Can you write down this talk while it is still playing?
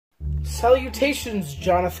Salutations,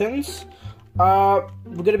 Jonathans. We're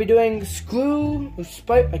gonna be doing Screw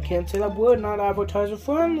Spike. I can't say that word, not advertiser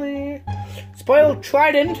friendly. Spyro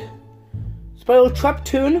Trident, Spyro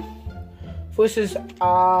Treptune versus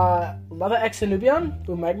Lava X Anubion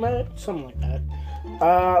or Magma, something like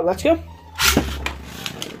that. Let's go.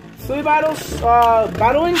 3 battles,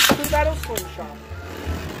 battling, 3 battles, slingshot.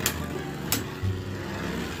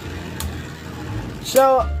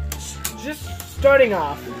 So, just starting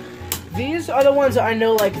off, these are the ones that I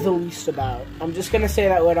know like the least about. I'm just gonna say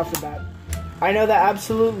that right off the bat. I know the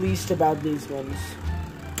absolute least about these ones.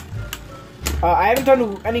 I haven't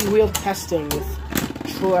done any real testing with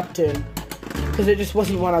Treptune because it just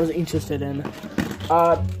wasn't one I was interested in.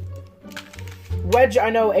 Wedge I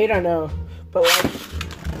know, 8 I know, but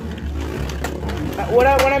like what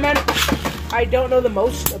I meant, I don't know the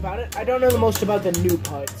most about it. I don't know the most about the new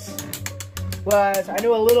parts. Whereas I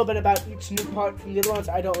know a little bit about each new part from the other ones,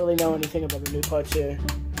 I don't really know anything about the new parts here.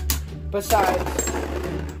 Besides,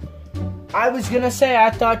 I was gonna say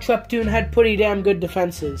I thought Treptune had pretty damn good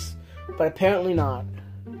defenses, but apparently not.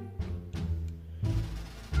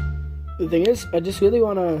 The thing is, I just really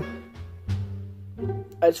wanna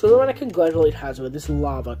congratulate Hasbro. This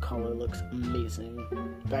lava color looks amazing.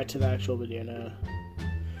 Back to the actual video now.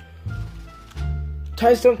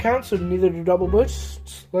 Ties don't count, so neither do double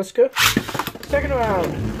bursts. Let's go. Second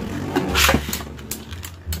round.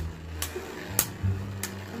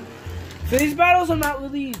 For these battles, I'm not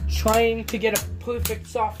really trying to get a perfect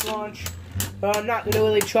soft launch. I'm not going to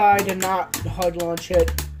really try to not hard launch it.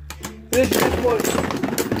 This is just more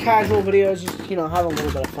casual videos, just, you know, have a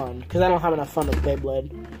little bit of fun. Because I don't have enough fun with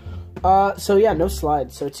Beyblade. So yeah, no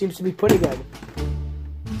slides. So it seems to be pretty good.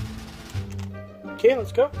 Okay,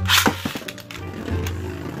 let's go.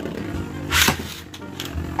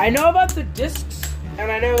 I know about the discs, and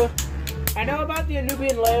I know about the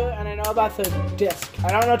Anubion layer, and I know about the disc. I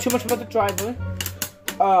don't know too much about the driver.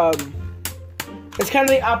 It's kind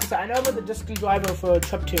of the opposite. I know about the disc and driver for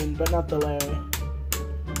Treptune, but not the layer.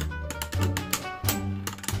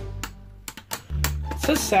 It's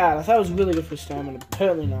so sad. I thought it was really good for stamina.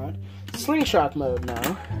 Apparently not. Slingshot mode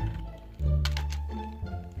now.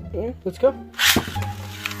 Okay, let's go.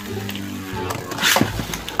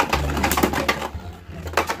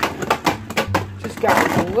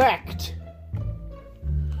 Got wrecked.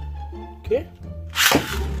 Okay.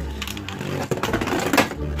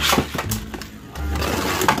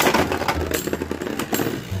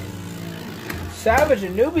 Savage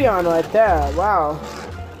Anubion right there. Wow.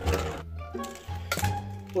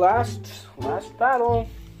 Last battle.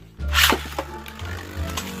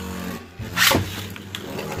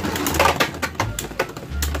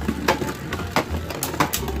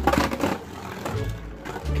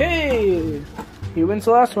 Okay. He wins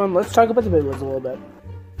the last one. Let's talk about the big ones a little bit.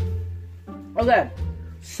 Okay,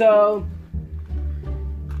 so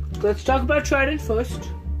let's talk about Trident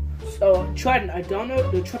first. So Trident, I don't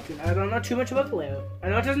know the Treptune. I don't know too much about the layout. I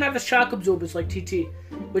know it doesn't have the shock absorbers like TT,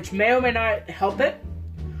 which may or may not help it.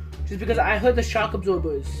 Just because I heard the shock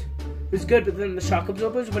absorbers is good, but then the shock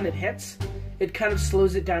absorbers, when it hits, it kind of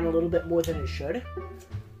slows it down a little bit more than it should.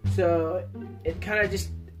 So it kind of just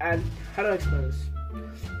how do I explain this?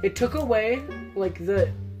 It took away, like, the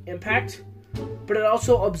impact, but it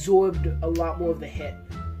also absorbed a lot more of the hit.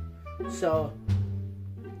 So,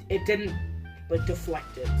 it didn't, like,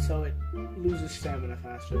 deflect it, so it loses stamina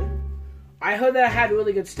faster. I heard that it had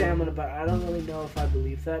really good stamina, but I don't really know if I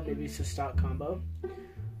believe that. Maybe it's a stock combo.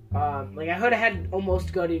 Like, I heard it had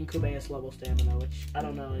almost Guardian Kumeus level stamina, which I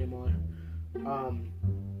don't know anymore.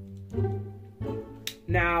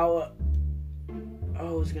 Now... I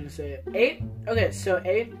was gonna say it. 8. Okay, so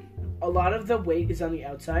 8. A lot of the weight is on the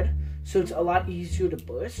outside, so it's a lot easier to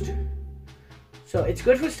burst. So it's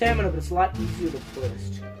good for stamina, but it's a lot easier to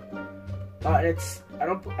burst.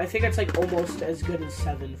 And I think it's like almost as good as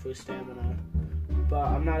 7 for stamina, but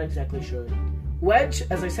I'm not exactly sure. Wedge,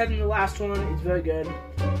 as I said in the last one, is very good.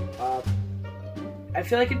 I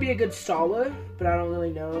feel like it'd be a good staller, but I don't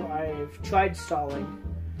really know. I've tried stalling,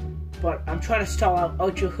 but I'm trying to stall out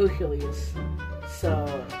Ultra Hercules. So,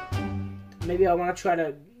 maybe I want to try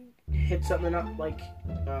to hit something up like,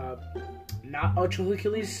 not Ultra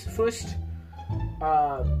Hercules first.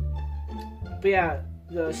 But yeah,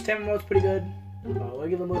 the stamina mode's pretty good.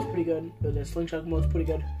 Regular mode's pretty good. The slingshot mode's pretty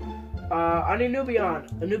good. On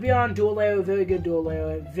Anubion, dual layer, very good dual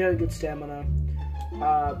layer, very good stamina.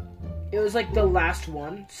 It was like the last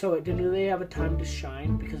one, so it didn't really have a time to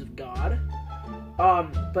shine because of God.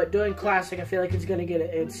 But during Classic, I feel like it's gonna get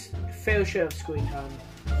its fair share of screen time.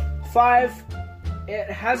 5, it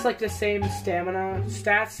has like the same stamina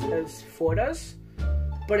stats as 4 does,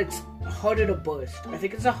 but it's harder to burst. I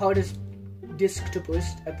think it's the hardest disc to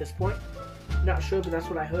burst at this point. Not sure, but that's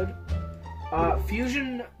what I heard.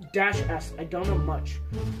 Fusion-S, I don't know much.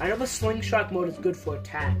 I know the slingshot mode is good for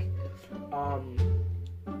attack.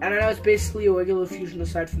 And I know it's basically a regular fusion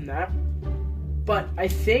aside from that. But I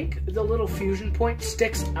think the little fusion point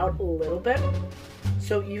sticks out a little bit.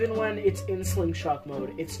 So even when it's in slingshot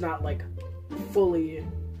mode, it's not like fully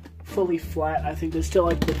flat. I think there's still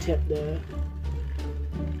like the tip there.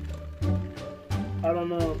 I don't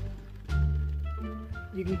know.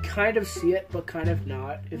 You can kind of see it, but kind of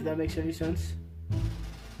not, if that makes any sense.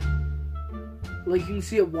 Like, you can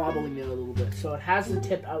see it wobbling there a little bit. So it has the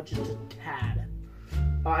tip out just a tad.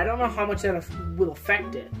 I don't know how much that will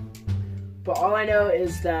affect it. But all I know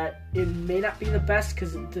is that it may not be the best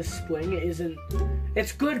because the spring isn't...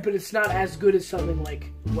 It's good, but it's not as good as something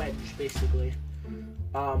like Wedge, basically.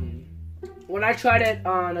 When I tried it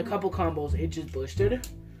on a couple combos, it just bursted.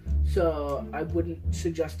 So I wouldn't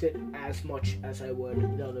suggest it as much as I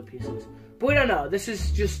would the other pieces. But we don't know. This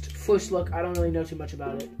is just first look. I don't really know too much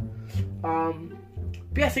about it. But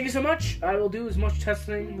yeah, thank you so much. I will do as much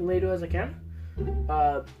testing later as I can.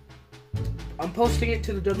 I'm posting it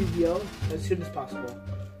to the WBO as soon as possible.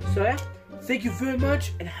 So yeah, thank you very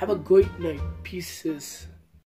much and have a great night. Pieces.